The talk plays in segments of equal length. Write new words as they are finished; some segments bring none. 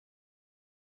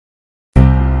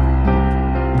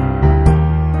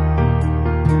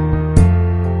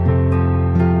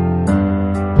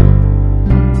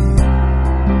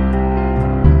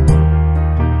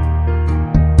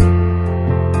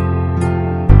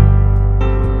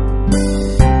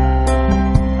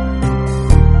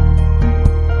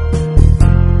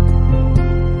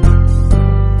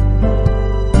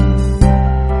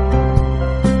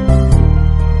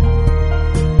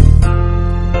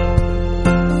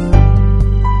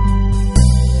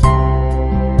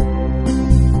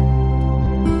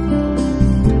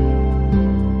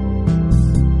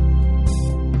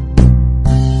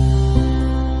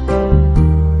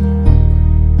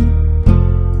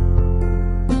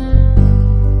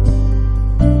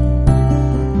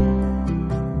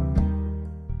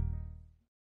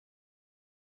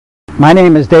My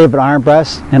name is David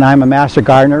Armbrust, and I'm a master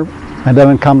gardener. I live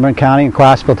in Cumberland County in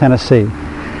Crossville, Tennessee.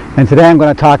 And today I'm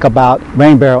going to talk about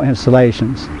rain barrel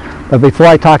installations. But before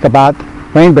I talk about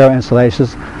rain barrel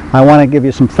installations, I want to give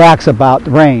you some facts about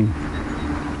rain.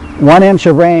 1 inch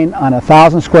of rain on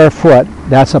 1,000 square foot,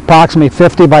 that's approximately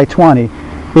 50 by 20,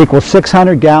 equals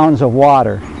 600 gallons of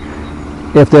water.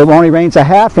 If it only rains a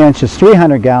half inch, it's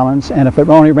 300 gallons, and if it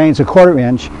only rains a quarter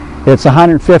inch, it's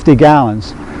 150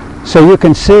 gallons. So you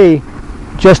can see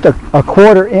just a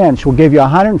quarter inch will give you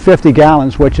 150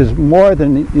 gallons, which is more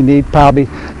than you need probably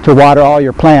to water all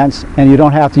your plants, and you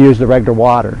don't have to use the regular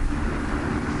water.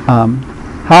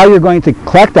 How you're going to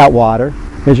collect that water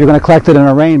is you're going to collect it in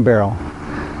a rain barrel.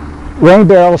 Rain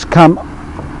barrels come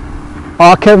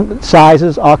all kind of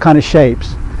sizes, all kind of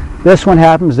shapes. This one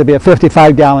happens to be a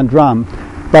 55-gallon drum,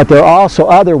 but there are also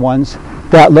other ones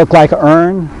that look like an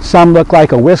urn. Some look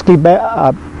like a whiskey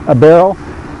barrel,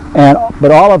 but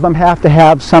all of them have to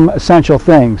have some essential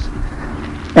things.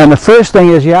 And the first thing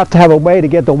is you have to have a way to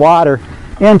get the water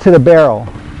into the barrel.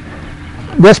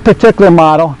 This particular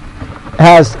model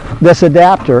has this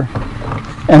adapter,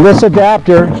 and this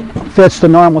adapter fits the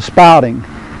normal spouting.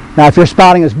 Now if your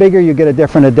spouting is bigger, you get a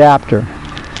different adapter.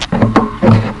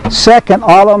 Second,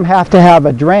 all of them have to have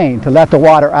a drain to let the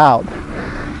water out.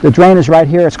 The drain is right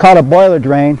here. It's called a boiler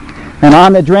drain, and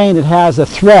on the drain it has a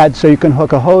thread so you can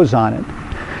hook a hose on it.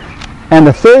 And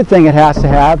the third thing it has to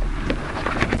have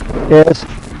is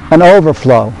an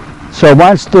overflow. So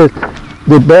once the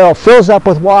barrel fills up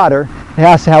with water, it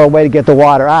has to have a way to get the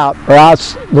water out, or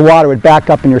else the water would back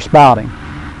up in your spouting,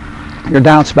 your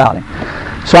downspouting.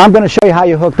 So I'm going to show you how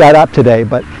you hook that up today.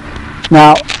 But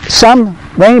now some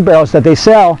rain barrels that they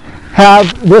sell have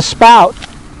this spout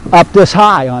up this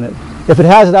high on it. If it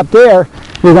has it up there,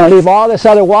 you're going to leave all this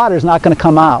other water is not going to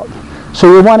come out.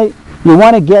 So you want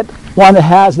to get one that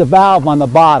has the valve on the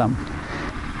bottom,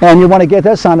 and you want to get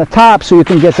this on the top so you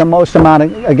can get the most amount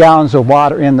of gallons of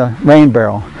water in the rain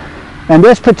barrel. And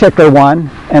this particular one,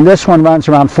 and this one runs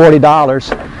around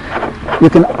 $40. You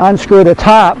can unscrew the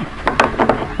top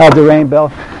of the rain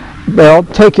barrel,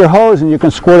 take your hose and you can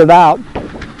squirt it out,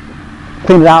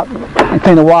 clean it out, and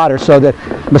clean the water so that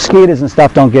mosquitoes and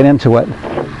stuff don't get into it.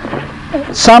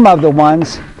 Some of the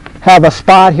ones have a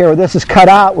spot here where this is cut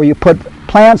out where you put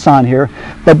plants on here,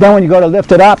 but then when you go to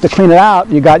lift it up to clean it out,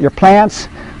 you got your plants,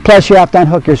 plus you have to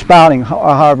unhook your spouting, or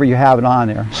however you have it on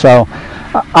there. So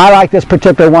I like this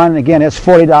particular one. Again, it's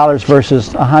 $40 versus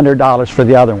 $100 for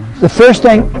the other ones. The first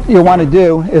thing you want to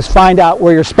do is find out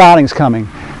where your spouting's coming.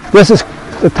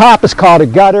 The top is called a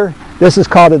gutter. This is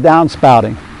called a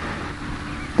downspouting.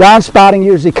 Downspouting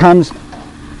usually comes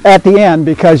at the end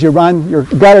because you run your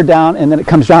gutter down and then it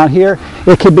comes down here.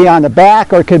 It could be on the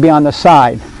back or it could be on the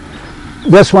side.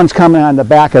 This one's coming on the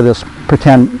back of this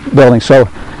pretend building. So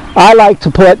I like to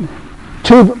put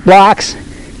 2 blocks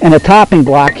and a topping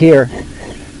block here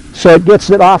so it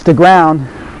gets it off the ground.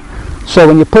 So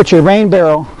when you put your rain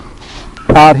barrel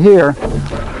out here,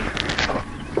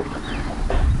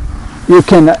 you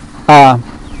can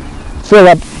fill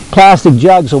up plastic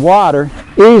jugs of water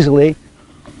easily,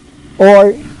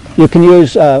 or you can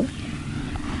use your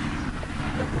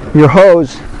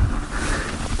hose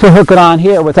to hook it on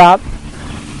here without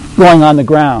going on the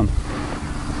ground.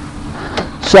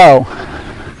 So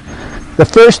the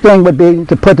first thing would be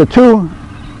to put the 2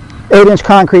 8-inch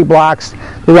concrete blocks.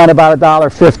 They run about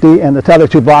 $1.50, and the other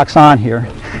 2 blocks on here,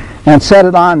 and set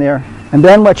it on there. And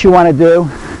then what you want to do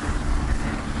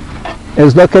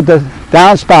is look at the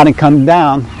downspouting come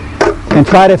down and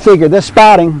try to figure this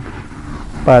spouting,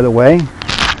 by the way,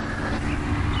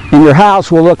 in your house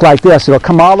will look like this. It'll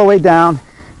come all the way down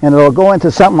and it'll go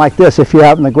into something like this if you're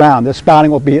out in the ground. This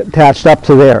spouting will be attached up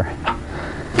to there.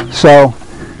 So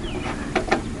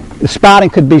the spouting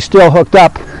could be still hooked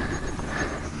up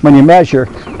when you measure,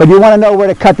 but you want to know where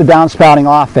to cut the downspouting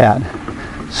off at.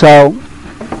 So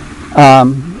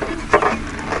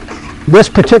this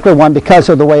particular one, because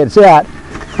of the way it's at,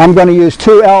 I'm going to use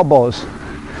 2 elbows.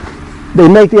 They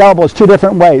make the elbows 2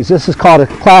 different ways. This is called a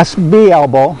Class B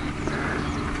elbow.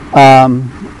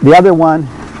 The other one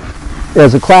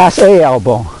is a Class A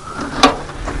elbow.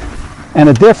 And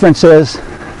the difference is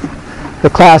the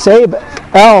Class A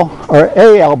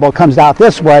elbow comes out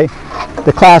this way.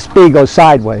 The Class B goes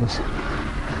sideways.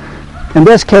 In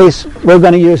this case, we're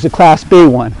going to use the Class B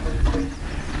one.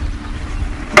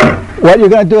 What you're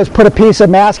going to do is put a piece of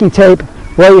masking tape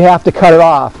where you have to cut it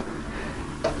off.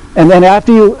 And then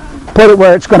after you put it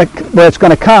where it's going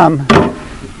to come,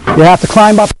 you have to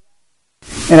climb up.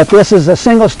 And if this is a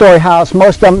single-story house,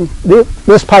 most of them,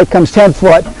 this pipe comes 10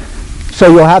 foot, so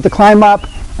you'll have to climb up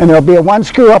and there'll be a one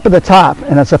screw up at the top,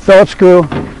 and it's a Phillips screw,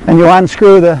 and you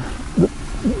unscrew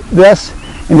this,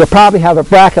 and you'll probably have a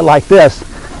bracket like this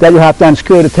that you have to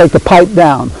unscrew to take the pipe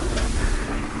down.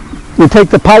 You take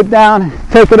the pipe down,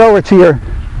 take it over to your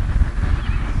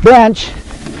bench.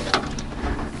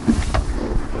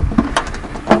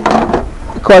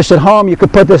 Of course, at home you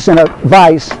could put this in a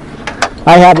vise.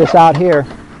 I have this out here,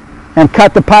 and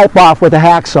cut the pipe off with a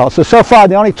hacksaw. So far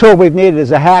the only tool we've needed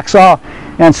is a hacksaw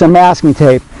and some masking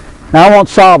tape. Now I won't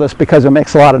saw this because it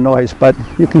makes a lot of noise, but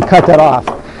you can cut that off.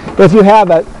 If you have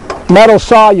a metal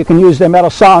saw, you can use the metal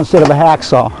saw instead of a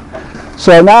hacksaw.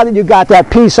 So now that you got that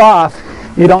piece off,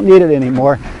 you don't need it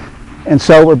anymore. And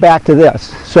so we're back to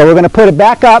this. So we're going to put it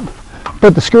back up,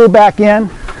 put the screw back in,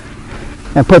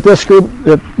 and put this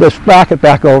bracket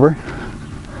back over.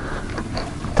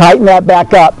 Tighten that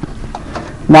back up.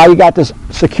 Now you got this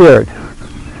secured.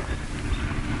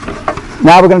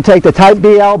 Now we're going to take the Type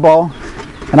B elbow,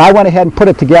 and I went ahead and put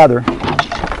it together.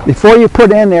 Before you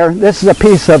put it in there, this is a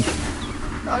piece of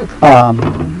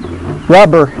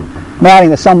rubber matting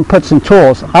that someone puts in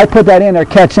tools. I put that in there to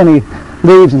catch any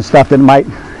leaves and stuff that might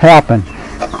happen.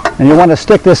 And you want to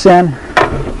stick this in.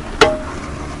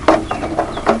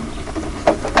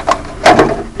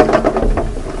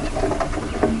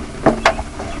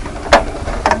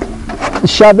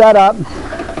 Shove that up.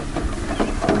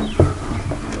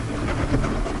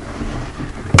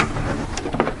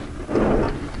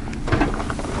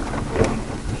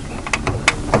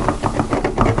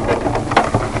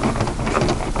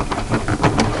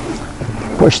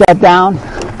 Push that down.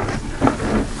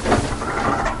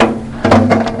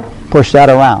 Push that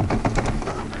around.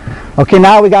 Okay,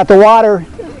 now we got the water,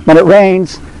 when it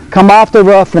rains, come off the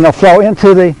roof and it'll flow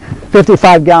into the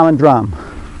 55-gallon drum.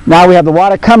 Now we have the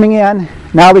water coming in.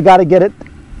 Now we got to get it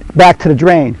back to the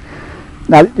drain.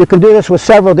 Now you can do this with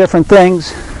several different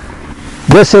things.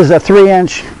 This is a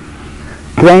 3-inch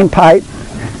drain pipe,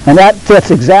 and that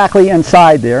fits exactly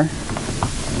inside there.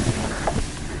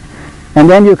 And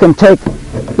then you can take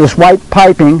this white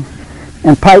piping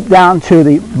and pipe down to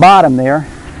the bottom there,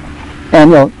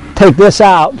 and you'll take this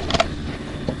out,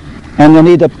 and you'll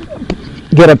need to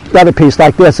get another piece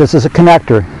like this. This is a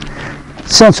connector.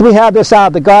 Since we have this out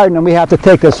of the garden and we have to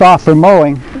take this off for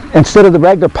mowing, instead of the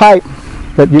regular pipe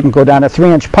that you can go down a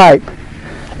 3-inch pipe,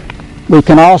 we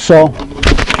can also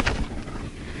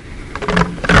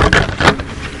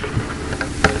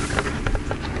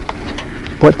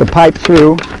put the pipe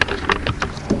through.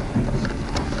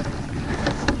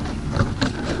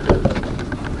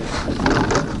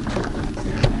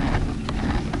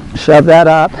 Shove that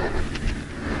up.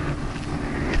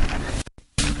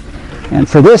 And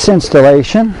for this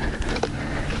installation,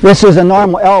 this is a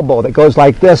normal elbow that goes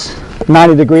like this,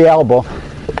 90-degree elbow,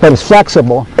 but it's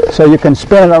flexible, so you can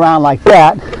spin it around like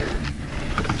that.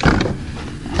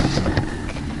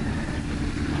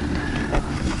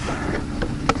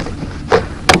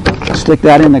 Stick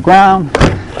that in the ground,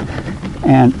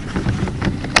 and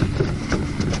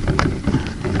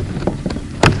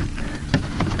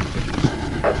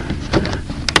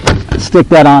stick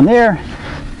that on there.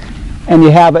 And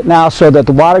you have it now so that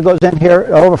the water goes in here,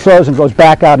 it overflows and goes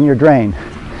back out in your drain.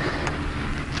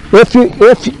 If you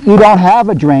don't have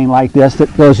a drain like this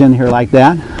that goes in here like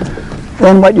that,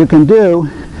 then what you can do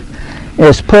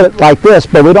is put it like this,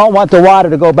 but we don't want the water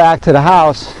to go back to the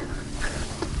house.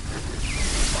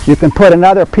 You can put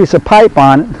another piece of pipe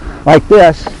on it like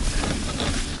this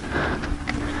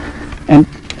and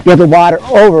get the water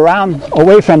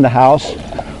away from the house,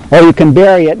 or you can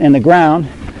bury it in the ground.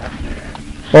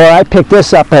 Or I picked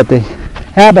this up at the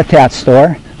Habitat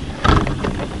store.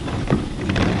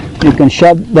 You can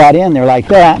shove that in there like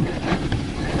that,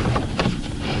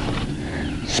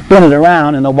 spin it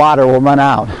around, and the water will run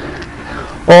out.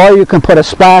 Or you can put a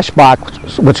splash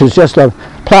box, which is just a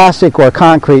plastic or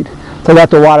concrete, to let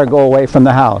the water go away from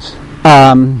the house.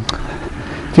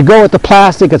 If you go with the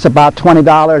plastic, it's about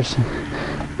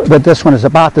 $20, but this one is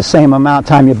about the same amount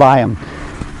time you buy them.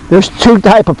 There's two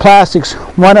types of plastics.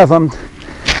 One of them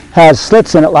has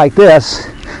slits in it like this.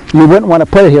 You wouldn't want to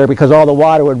put it here because all the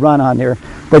water would run on here,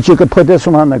 but you could put this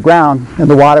one on the ground and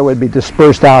the water would be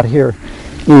dispersed out here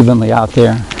evenly out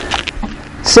there.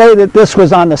 Say that this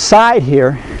was on the side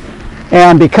here,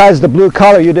 and because the blue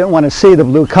color, you didn't want to see the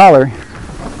blue color,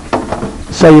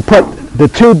 so you put the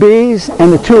two B's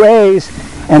and the two A's,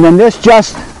 and then this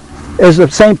just is the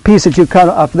same piece that you cut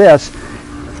off this.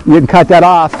 You can cut that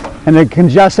off and then can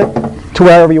adjust it to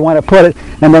wherever you want to put it,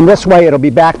 and then this way it'll be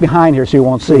back behind here so you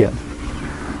won't see it.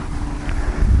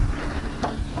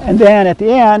 And then at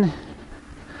the end,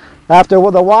 after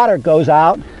the water goes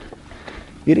out,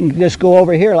 you can just go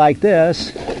over here like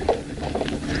this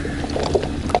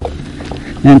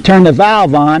and turn the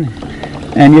valve on,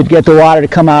 and you'd get the water to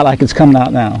come out like it's coming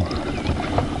out now.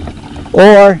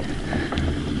 Or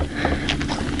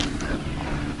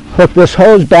hook this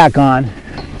hose back on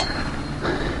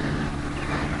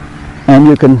and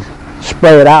you can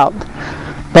spray it out.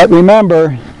 But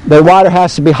remember, the water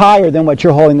has to be higher than what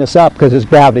you're holding this up because it's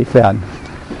gravity fed.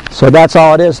 So that's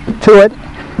all it is to it.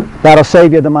 That'll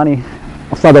save you the money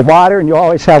for the water, and you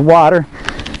always have water.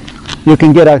 You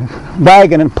can get a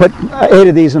wagon and put 8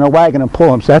 of these in a wagon and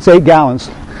pull them. So that's 8 gallons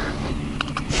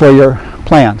for your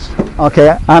plants.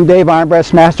 Okay, I'm Dave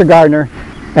Armbrust, Master Gardener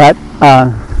at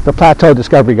the Plateau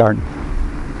Discovery Garden.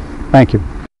 Thank you.